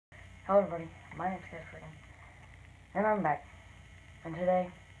Hello everybody, my name's Casper, and I'm back. And today,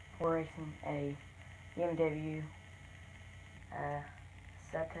 we're racing a BMW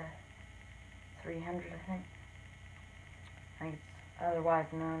Isetta 300, I think. I think it's otherwise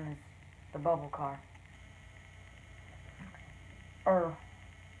known as the bubble car. Or,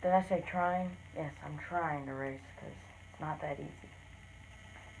 did I say trying? Yes, I'm trying to race, because it's not that easy.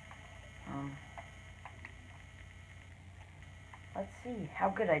 Let's see how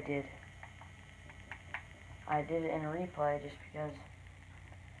good I did. I did it in a replay just because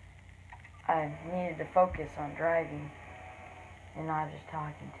I needed to focus on driving and not just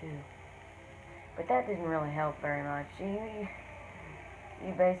talking too. But that didn't really help very much.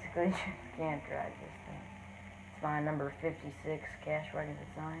 You basically just can't drive this thing. It's my number 56 cash wagon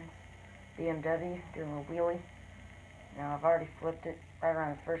designs. BMW doing a wheelie. Now I've already flipped it right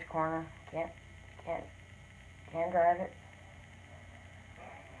around the first corner. Can't drive it.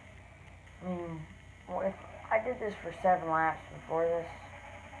 I mean, if I did this for 7 laps before this,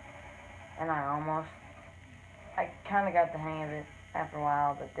 and I kind of got the hang of it after a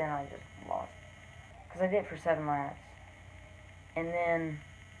while, but then I just lost. Because I did it for 7 laps. And then,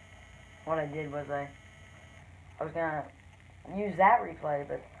 what I did was I was going to use that replay,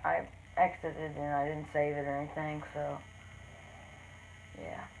 but I exited and I didn't save it or anything, so,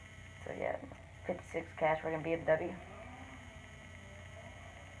 yeah. So, yeah, 56 cash wagon BMW.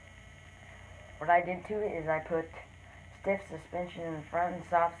 What I did to it is I put stiff suspension in the front and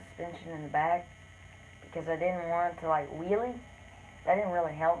soft suspension in the back because I didn't want it to like wheelie. That didn't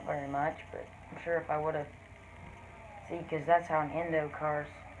really help very much, but I'm sure if I would have, see, because that's how an endo car's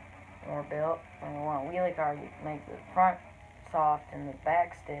more built. When you want a wheelie car, you make the front soft and the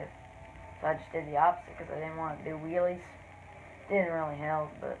back stiff. So I just did the opposite because I didn't want to do wheelies. Didn't really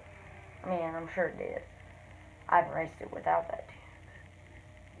help, but I mean, I'm sure it did. I've raced it without that too.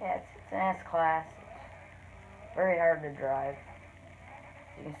 Yeah, it's an S-Class. It's very hard to drive.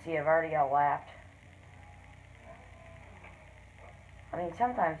 As you can see, I've already got lapped. I mean,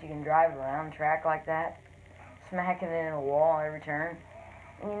 sometimes you can drive around track like that, smacking it in a wall every turn.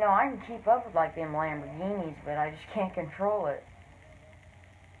 And you know, I can keep up with like them Lamborghinis, but I just can't control it.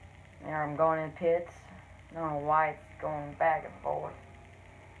 There, I'm going in pits. I don't know why it's going back and forth.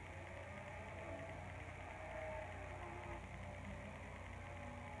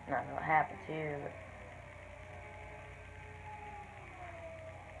 Not what happens here, but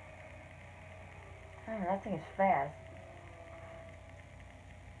man, that thing is fast.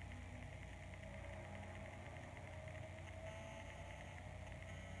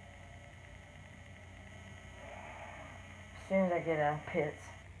 As soon as I get out of pits,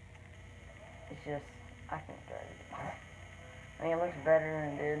 it's just, I can't drive it. I mean, it looks better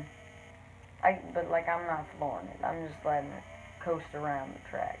than it did. But like, I'm not flooring it. I'm just letting it coast around the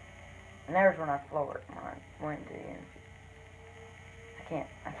track. And there's when I floor it, when I went to the end. I can't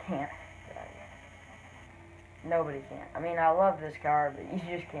drive it. Nobody can. I mean, I love this car, but you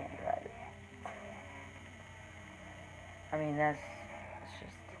just can't drive it. I mean, that's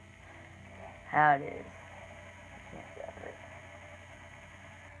just how it is. You can't drive it.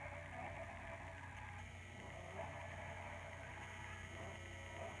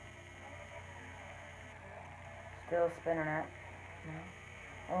 Still spinning out.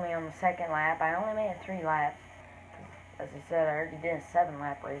 Only on the second lap. I only made it 3 laps. As I said, I already did a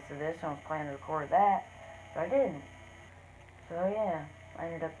 7-lap race of this. I was planning to record that, but I didn't. So yeah, I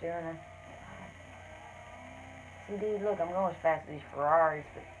ended up doing a... See, dude, look, I'm going as fast as these Ferraris,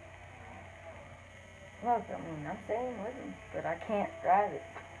 but... Look, I mean, I'm staying with them, but I can't drive it.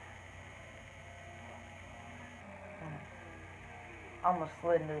 Almost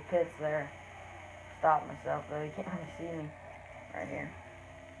slid into the pits there. Stopped myself, though. You can't really see me right here.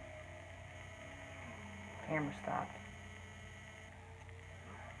 Camera stopped.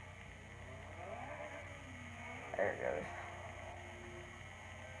 There it goes.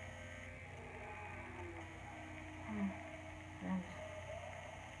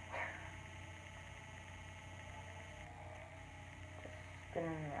 Just spinning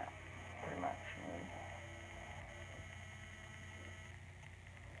it out, pretty much.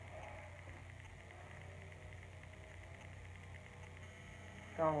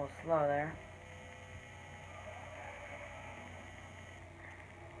 Going a little slow there.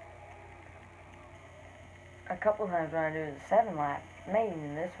 A couple times when I do the 7-lap, maybe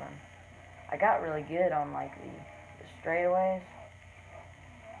in this one, I got really good on like the straightaways,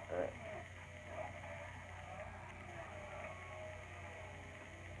 but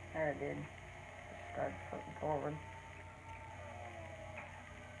there it did. Just started flipping forward.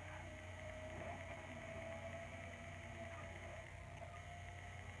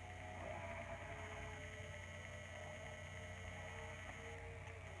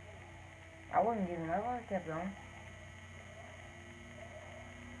 wouldn't give up, I kept going.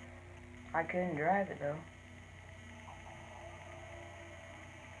 I couldn't drive it though.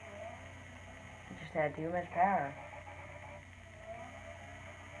 It just had too much power.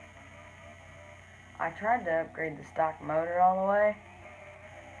 I tried to upgrade the stock motor all the way,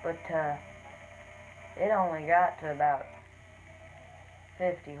 but it only got to about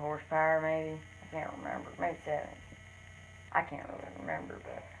 50 horsepower maybe. I can't remember. Maybe 70. I can't really remember,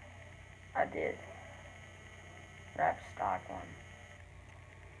 but I did drive a stock one.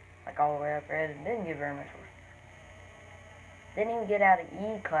 Like all the way up there. It didn't get very much horsepower. Didn't even get out of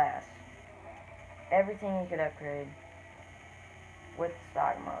E-class. Everything you could upgrade with the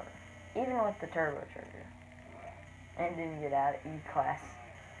stock motor. Even with the turbocharger. And didn't get out of E-class.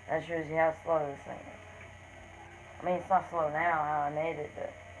 That shows you how slow this thing is. I mean, it's not slow now how I made it,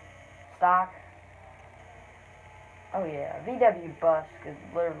 but stock. Oh yeah, VW bus could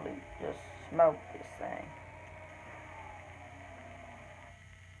literally just smoke this thing.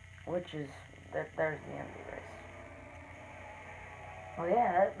 Which is, there's the end of the race. Oh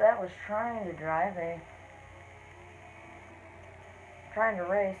yeah, that was trying to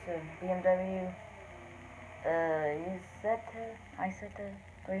race a BMW Isetta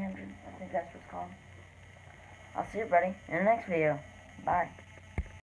 300, I think that's what it's called. I'll see you, buddy, in the next video. Bye.